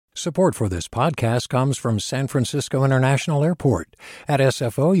Support for this podcast comes from San Francisco International Airport. At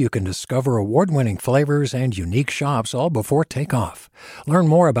SFO, you can discover award-winning flavors and unique shops all before takeoff. Learn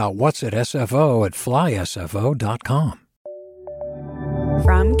more about what's at SFO at flysfo.com.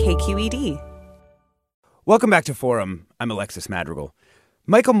 From KQED. Welcome back to Forum. I'm Alexis Madrigal.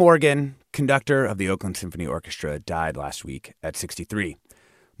 Michael Morgan, conductor of the Oakland Symphony Orchestra, died last week at 63.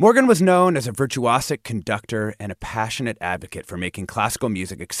 Morgan was known as a virtuosic conductor and a passionate advocate for making classical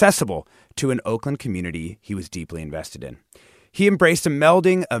music accessible to an Oakland community he was deeply invested in. He embraced a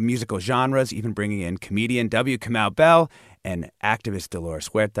melding of musical genres, even bringing in comedian W. Kamau Bell and activist Dolores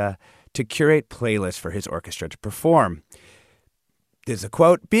Huerta to curate playlists for his orchestra to perform. There's a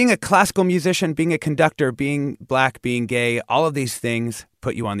quote, "Being a classical musician, being a conductor, being black, being gay, all of these things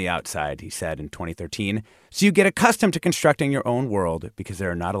put you on the outside," he said in 2013. "So you get accustomed to constructing your own world because there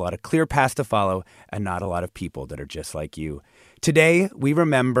are not a lot of clear paths to follow and not a lot of people that are just like you." Today, we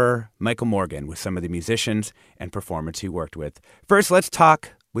remember Michael Morgan with some of the musicians and performers he worked with. First, let's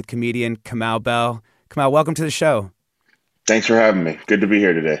talk with comedian Kamau Bell. Kamau, welcome to the show. Thanks for having me. Good to be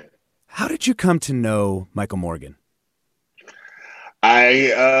here today. How did you come to know Michael Morgan?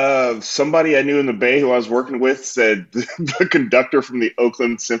 Somebody I knew in the Bay who I was working with said the conductor from the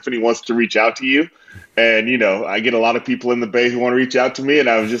Oakland Symphony wants to reach out to you. And, I get a lot of people in the Bay who want to reach out to me. And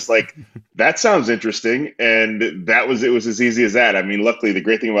I was just like, that sounds interesting. And it was as easy as that. I mean, luckily, the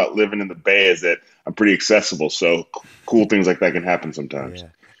great thing about living in the Bay is that I'm pretty accessible. So cool things like that can happen sometimes. Yeah.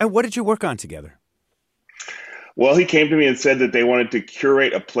 And what did you work on together? Well, he came to me and said that they wanted to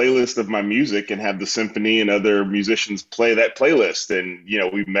curate a playlist of my music and have the symphony and other musicians play that playlist. And,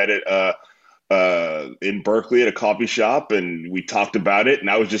 we met in Berkeley at a coffee shop and we talked about it. And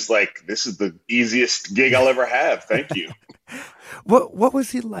I was just like, this is the easiest gig I'll ever have. Thank you. What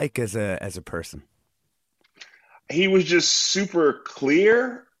was he like as a person? He was just super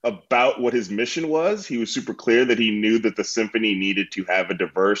clear about what his mission was. He was super clear that he knew that the symphony needed to have a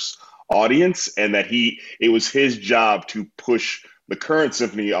diverse audience and that it was his job to push the current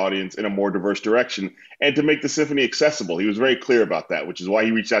symphony audience in a more diverse direction and to make the symphony accessible. He was very clear about that, which is why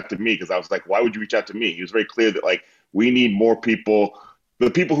he reached out to me, because I was like, why would you reach out to me? He was very clear that we need more people. The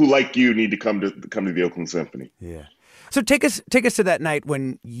people who like you need to come to the Oakland Symphony. Yeah. So take us to that night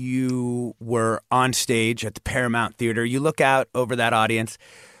when you were on stage at the Paramount Theater. You look out over that audience.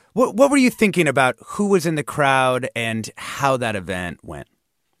 What were you thinking about who was in the crowd and how that event went?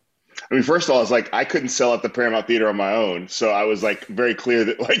 I mean, first of all, I was like, I couldn't sell at the Paramount Theater on my own. So I was very clear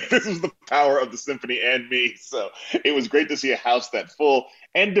that this was the power of the symphony and me. So it was great to see a house that full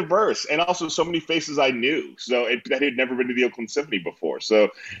and diverse and also so many faces I knew. So that had never been to the Oakland Symphony before.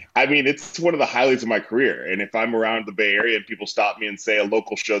 So, I mean, it's one of the highlights of my career. And if I'm around the Bay Area and people stop me and say a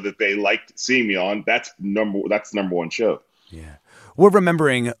local show that they liked seeing me on, that's number one show. Yeah. We're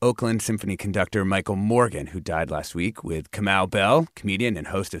remembering Oakland Symphony conductor Michael Morgan, who died last week, with Kamau Bell, comedian and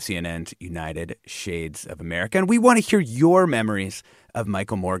host of CNN's United Shades of America. And we want to hear your memories of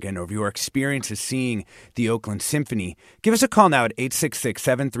Michael Morgan or of your experiences seeing the Oakland Symphony. Give us a call now at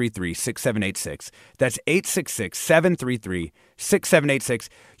 866-733-6786. That's 866-733-6786.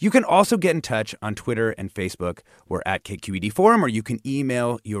 You can also get in touch on Twitter and Facebook. We're at KQED Forum, or you can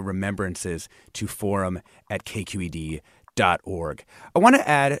email your remembrances to forum@kqed.org. I want to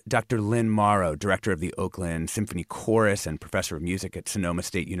add Dr. Lynn Morrow, director of the Oakland Symphony Chorus and professor of music at Sonoma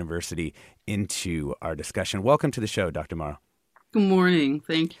State University, into our discussion. Welcome to the show, Dr. Morrow. Good morning.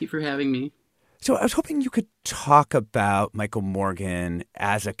 Thank you for having me. So I was hoping you could talk about Michael Morgan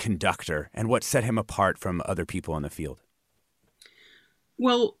as a conductor and what set him apart from other people in the field.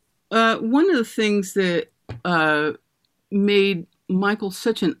 Well, one of the things that made Michael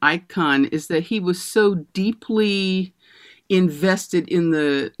such an icon is that he was so deeply invested in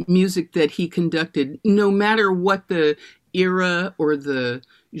the music that he conducted. No matter what the era or the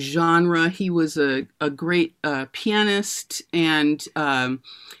genre, he was a great pianist and a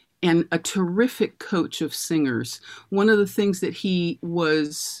terrific coach of singers. One of the things that he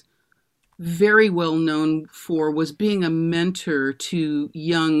was very well known for was being a mentor to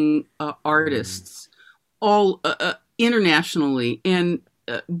young artists, all internationally, and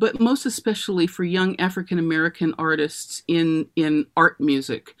but most especially for young African American artists in art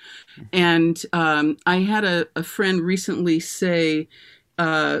music. And I had a friend recently say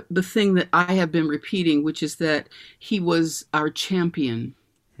the thing that I have been repeating, which is that he was our champion.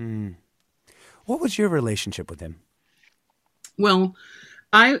 What was your relationship with him? Well,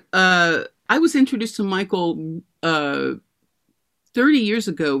 I was introduced to Michael 30 years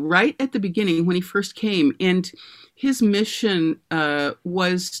ago, right at the beginning when he first came, and his mission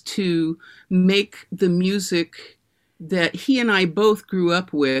was to make the music that he and I both grew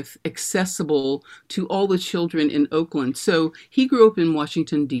up with accessible to all the children in Oakland. So he grew up in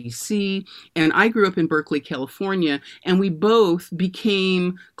Washington, D.C., and I grew up in Berkeley, California, and we both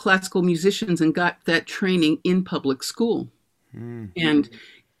became classical musicians and got that training in public school. And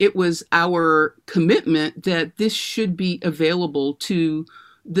it was our commitment that this should be available to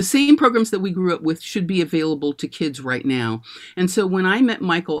the same programs that we grew up with should be available to kids right now. And so when I met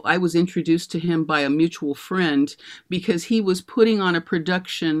Michael, I was introduced to him by a mutual friend because he was putting on a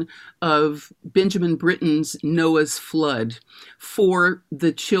production of Benjamin Britten's Noah's Flood for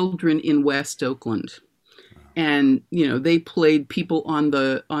the children in West Oakland. And, you know, they played people on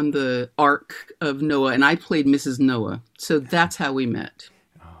the Ark of Noah, and I played Mrs. Noah. So that's how we met.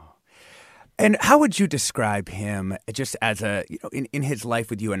 And how would you describe him just as a, in his life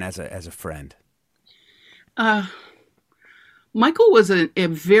with you and as a friend? Michael was a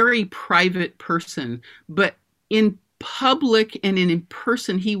very private person, but in public and in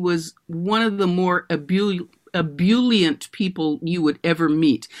person, he was one of the more ebullient people you would ever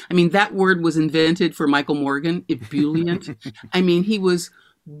meet. I mean, that word was invented for Michael Morgan, ebullient. I mean, he was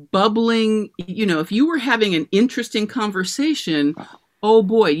bubbling. You know, if you were having an interesting conversation, oh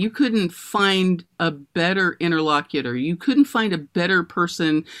boy, you couldn't find a better interlocutor. You couldn't find a better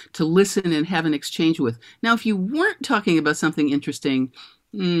person to listen and have an exchange with. Now, if you weren't talking about something interesting,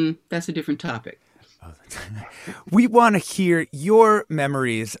 that's a different topic. We want to hear your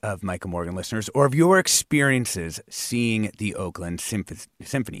memories of Michael Morgan, listeners, or of your experiences seeing the Oakland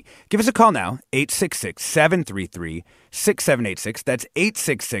Symphony. Give us a call now, 866-733-6786. That's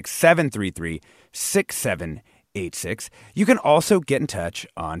 866-733-6786. You can also get in touch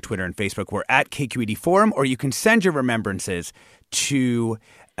on Twitter and Facebook. We're at KQED Forum, or you can send your remembrances to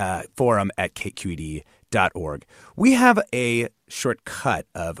forum@kqed.org. We have a short cut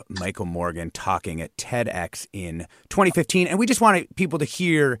of Michael Morgan talking at TEDx in 2015, and we just want people to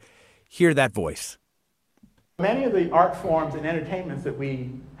hear that voice. Many of the art forms and entertainments that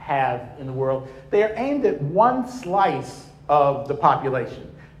we have in the world, they are aimed at one slice of the population.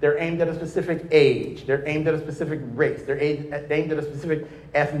 They're aimed at a specific age. They're aimed at a specific race. They're aimed at a specific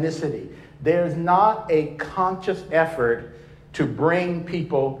ethnicity. There's not a conscious effort to bring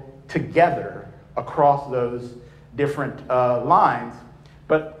people together across those different lines.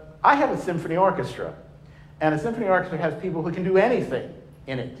 But I have a symphony orchestra, and a symphony orchestra has people who can do anything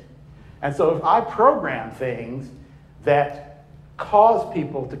in it. And so if I program things that cause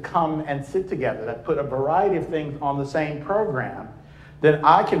people to come and sit together, that put a variety of things on the same program, then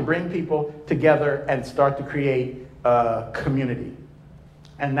I can bring people together and start to create a community.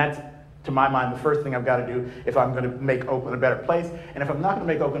 And that's, to my mind, the first thing I've got to do if I'm going to make Oakland a better place. And if I'm not going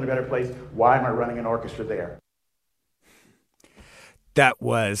to make Oakland a better place, why am I running an orchestra there? That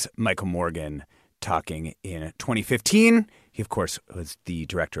was Michael Morgan talking in 2015. He, of course, was the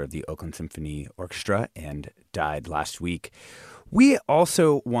director of the Oakland Symphony Orchestra and died last week. We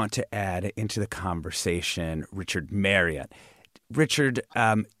also want to add into the conversation Richard Marriott. Richard,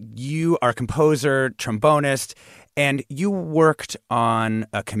 you are a composer, trombonist, and you worked on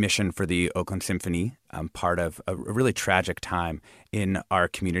a commission for the Oakland Symphony, part of a really tragic time in our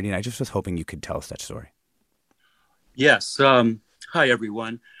community. And I just was hoping you could tell us that story. Yes. Hi,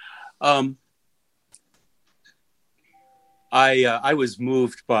 everyone. I was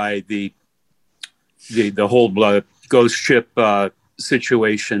moved by the whole ghost ship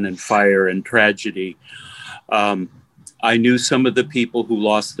situation and fire and tragedy. I knew some of the people who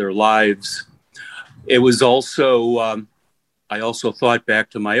lost their lives. It was also, I also thought back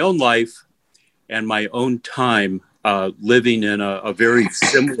to my own life and my own time living in a very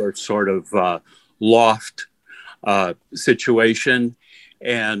similar sort of loft situation.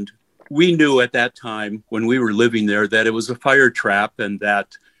 And we knew at that time when we were living there that it was a fire trap and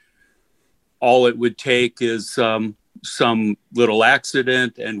that all it would take is some little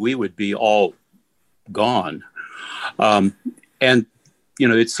accident and we would be all gone. And, you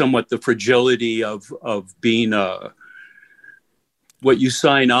know, it's somewhat the fragility of being what you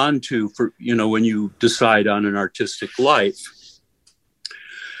sign on to for, you know, when you decide on an artistic life.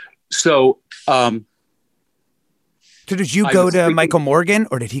 So did you go to Michael Morgan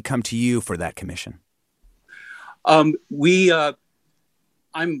or did he come to you for that commission? I'm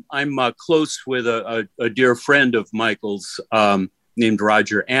close with a dear friend of Michael's named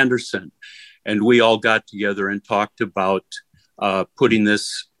Roger Anderson. And we all got together and talked about writing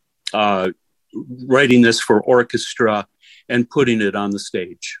this for orchestra and putting it on the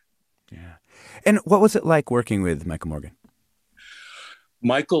stage. Yeah. And what was it like working with Michael Morgan?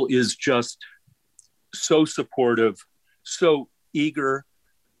 Michael is just so supportive, so eager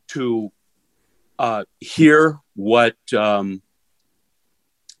to hear what the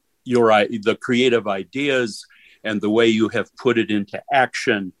creative ideas and the way you have put it into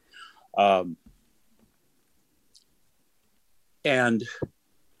action. And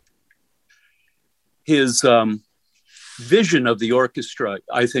his vision of the orchestra,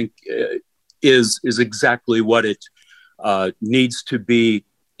 I think, is exactly what it needs to be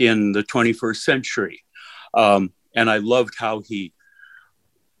in the 21st century. And I loved how he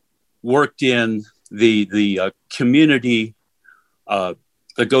worked in the community, the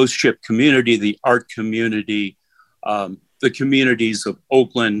Ghost Ship community, the art community, the communities of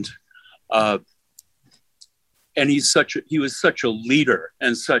Oakland. And he was such a leader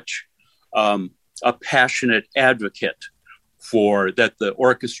and such a passionate advocate for that the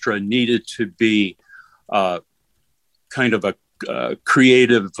orchestra needed to be kind of a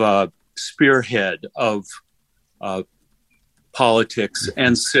creative spearhead of politics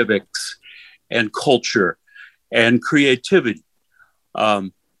and civics and culture and creativity.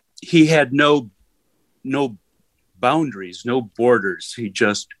 He had no boundaries, no borders. He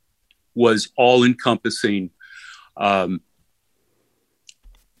just was all-encompassing.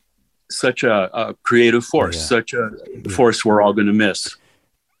 Such a creative force, such a force we're all going to miss.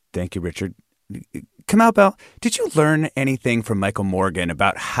 Thank you, Richard. Kamau Bell, did you learn anything from Michael Morgan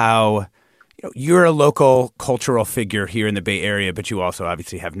about how you're a local cultural figure here in the Bay Area, but you also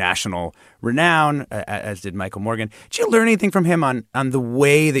obviously have national renown, as did Michael Morgan. Did you learn anything from him on the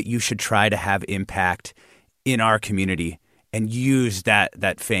way that you should try to have impact in our community and use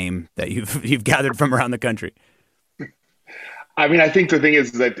that fame that you've gathered from around the country? I mean, I think the thing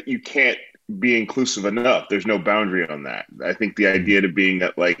is that you can't be inclusive enough. There's no boundary on that. I think the idea to being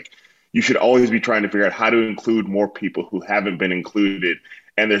that, like, you should always be trying to figure out how to include more people who haven't been included.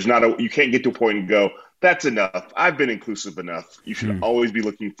 And you can't get to a point and go, that's enough. I've been inclusive enough. You should always be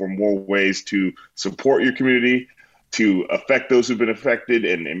looking for more ways to support your community, to affect those who've been affected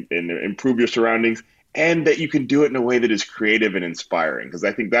and improve your surroundings, and that you can do it in a way that is creative and inspiring. Because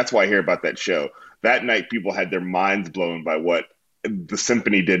I think that's why I hear about that show. That night, people had their minds blown by what the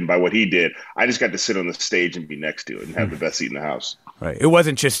symphony did and by what he did. I just got to sit on the stage and be next to it and have the best seat in the house. Right. It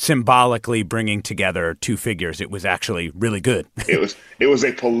wasn't just symbolically bringing together two figures. It was actually really good. It was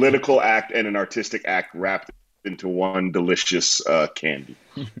a political act and an artistic act wrapped into one delicious candy.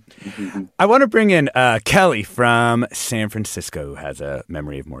 I want to bring in Kelly from San Francisco, who has a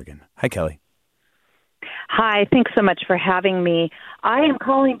memory of Morgan. Hi, Kelly. Hi, thanks so much for having me. I am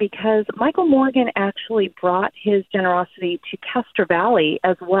calling because Michael Morgan actually brought his generosity to Castro Valley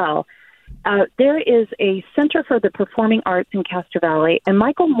as well. There is a Center for the Performing Arts in Castro Valley, and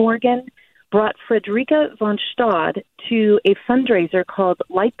Michael Morgan brought Frederica von Stade to a fundraiser called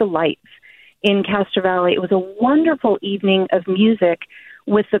Light the Lights in Castro Valley. It was a wonderful evening of music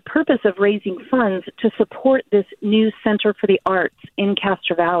with the purpose of raising funds to support this new Center for the Arts in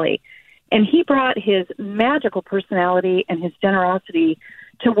Castro Valley. And he brought his magical personality and his generosity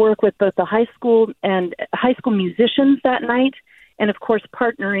to work with both the high school musicians that night, and of course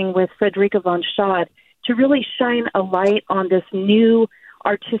partnering with Frederica von Stade to really shine a light on this new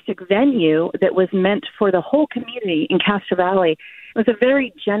artistic venue that was meant for the whole community in Castro Valley. It was a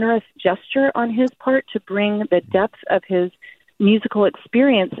very generous gesture on his part to bring the depth of his musical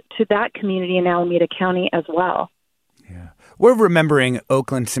experience to that community in Alameda County as well. Yeah. We're remembering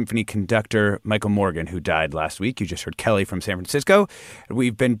Oakland Symphony conductor Michael Morgan, who died last week. You just heard Kelly from San Francisco.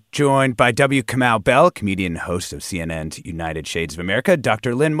 We've been joined by W. Kamau Bell, comedian and host of CNN's United Shades of America,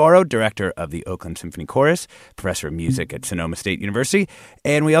 Dr. Lynn Morrow, director of the Oakland Symphony Chorus, professor of music at Sonoma State University.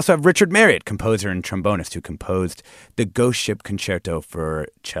 And we also have Richard Marriott, composer and trombonist, who composed the Ghost Ship Concerto for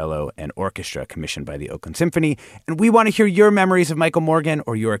Cello and Orchestra, commissioned by the Oakland Symphony. And we want to hear your memories of Michael Morgan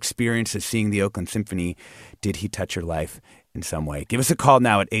or your experience of seeing the Oakland Symphony. Did he touch your life in some way? Give us a call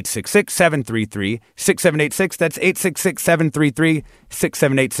now at 866-733-6786. That's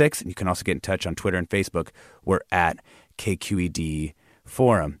 866-733-6786. And you can also get in touch on Twitter and Facebook. We're at KQED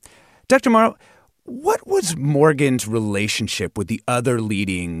Forum. Dr. Morrow, what was Morgan's relationship with the other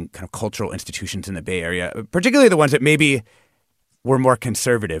leading kind of cultural institutions in the Bay Area, particularly the ones that maybe were more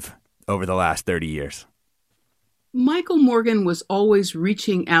conservative over the last 30 years? Michael Morgan was always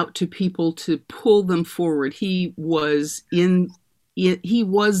reaching out to people to pull them forward. He was the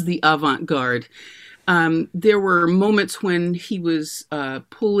avant-garde. There were moments when he was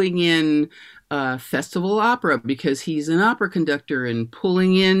pulling in Festival Opera because he's an opera conductor, and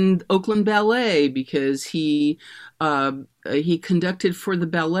pulling in Oakland Ballet because he conducted for the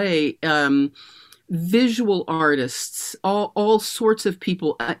ballet. Visual artists, all sorts of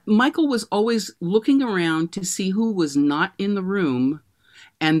people. Michael was always looking around to see who was not in the room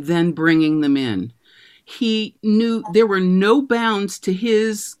and then bringing them in. He knew there were no bounds to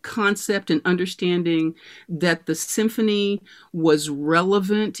his concept and understanding that the symphony was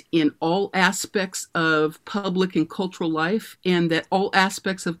relevant in all aspects of public and cultural life, and that all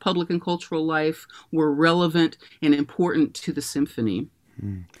aspects of public and cultural life were relevant and important to the symphony.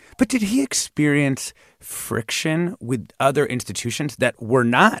 But did he experience friction with other institutions that were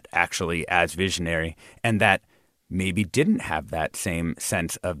not actually as visionary and that maybe didn't have that same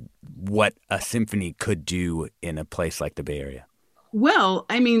sense of what a symphony could do in a place like the Bay Area? Well,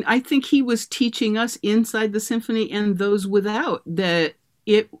 I mean, I think he was teaching us inside the symphony and those without that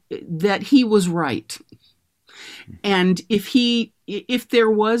he was right. And if there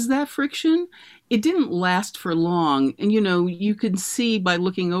was that friction, it didn't last for long. And, you can see by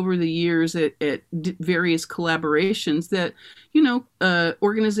looking over the years at various collaborations that,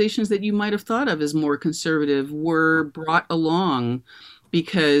 organizations that you might have thought of as more conservative were brought along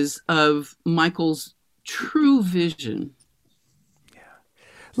because of Michael's true vision. Yeah.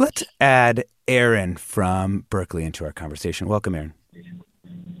 Let's add Aaron from Berkeley into our conversation. Welcome, Aaron.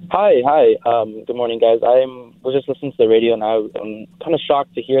 Hi. Good morning, guys. I was just listening to the radio, and I'm kind of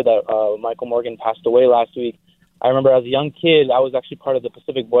shocked to hear that Michael Morgan passed away last week. I remember as a young kid, I was actually part of the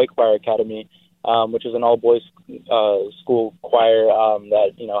Pacific Boy Choir Academy, which is an all-boys school choir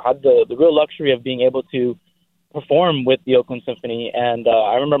that had the real luxury of being able to perform with the Oakland Symphony. And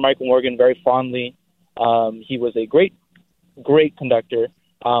I remember Michael Morgan very fondly. He was a great conductor.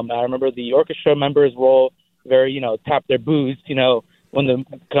 I remember the orchestra members were all very, tap their boots, when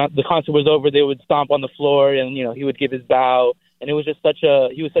the concert was over, they would stomp on the floor, and he would give his bow, and it was just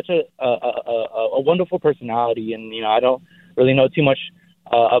he was such a wonderful personality, and I don't really know too much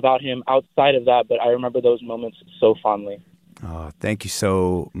about him outside of that, but I remember those moments so fondly. Oh, thank you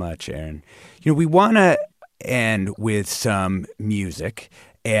so much, Aaron. We want to end with some music.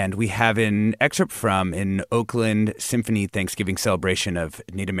 And we have an excerpt from an Oakland Symphony Thanksgiving celebration of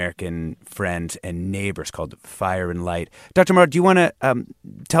Native American friends and neighbors called Fire and Light. Dr. Morrow, do you want to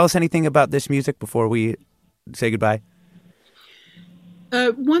tell us anything about this music before we say goodbye?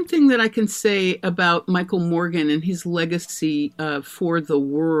 One thing that I can say about Michael Morgan and his legacy for the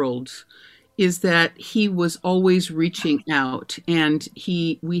world is that he was always reaching out. And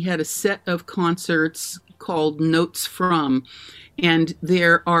we had a set of concerts called Notes From. And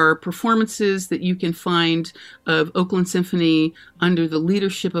there are performances that you can find of Oakland Symphony under the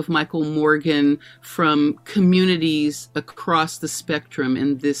leadership of Michael Morgan from communities across the spectrum,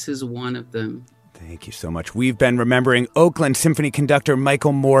 and this is one of them. Thank you so much. We've been remembering Oakland Symphony conductor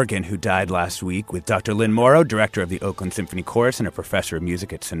Michael Morgan, who died last week, with Dr. Lynn Morrow, director of the Oakland Symphony Chorus and a professor of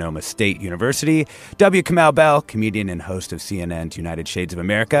music at Sonoma State University, W. Kamau Bell, comedian and host of CNN's United Shades of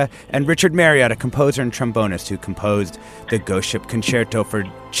America, and Richard Marriott, a composer and trombonist who composed the Ghost Ship Concerto for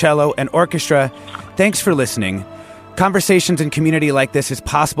cello and orchestra. Thanks for listening. Conversations and community like this is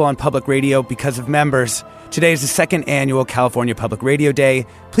possible on public radio because of members. Today is the second annual California Public Radio Day.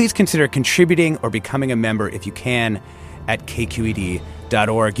 Please consider contributing or becoming a member if you can at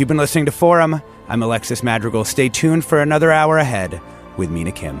kqed.org. You've been listening to Forum. I'm Alexis Madrigal. Stay tuned for another hour ahead with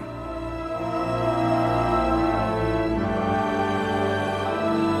Mina Kim.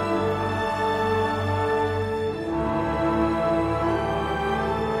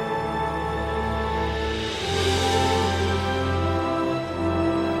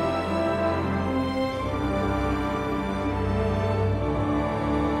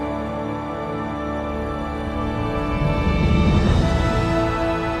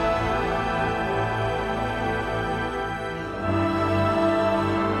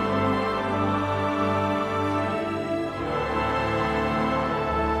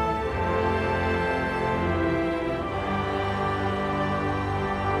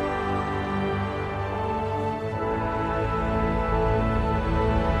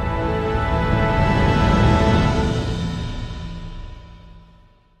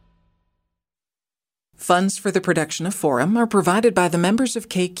 Funds for the production of Forum are provided by the members of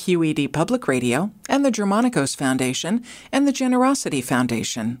KQED Public Radio and the Germanicos Foundation and the Generosity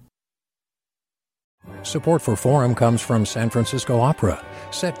Foundation. Support for Forum comes from San Francisco Opera.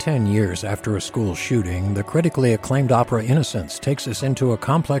 Set 10 years after a school shooting, the critically acclaimed opera Innocence takes us into a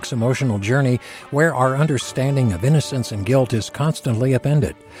complex emotional journey where our understanding of innocence and guilt is constantly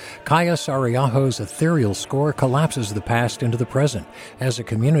upended. Kaya Sariaho's ethereal score collapses the past into the present as a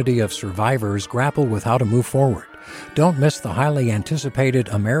community of survivors grapple with how to move forward. Don't miss the highly anticipated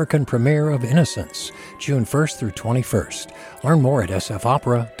American premiere of Innocence, June 1st through 21st. Learn more at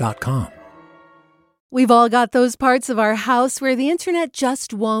sfopera.com. We've all got those parts of our house where the internet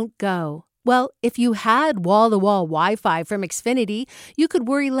just won't go. Well, if you had wall-to-wall Wi-Fi from Xfinity, you could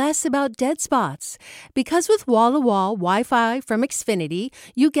worry less about dead spots. Because with wall-to-wall Wi-Fi from Xfinity,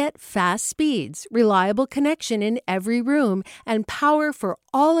 you get fast speeds, reliable connection in every room, and power for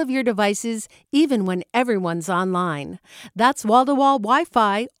all of your devices, even when everyone's online. That's wall-to-wall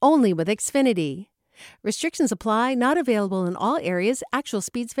Wi-Fi only with Xfinity. Restrictions apply, not available in all areas. Actual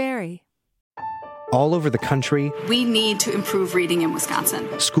speeds vary. All over the country, we need to improve reading in Wisconsin.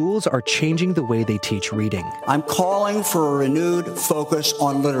 Schools are changing the way they teach reading. I'm calling for a renewed focus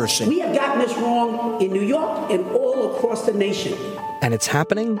on literacy. We have gotten this wrong in New York and all across the nation. And it's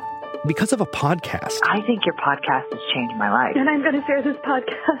happening because of a podcast. I think your podcast has changed my life. And I'm going to share this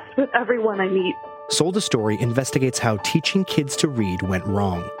podcast with everyone I meet. Sold a Story investigates how teaching kids to read went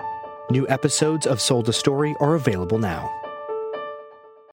wrong. New episodes of Sold a Story are available now.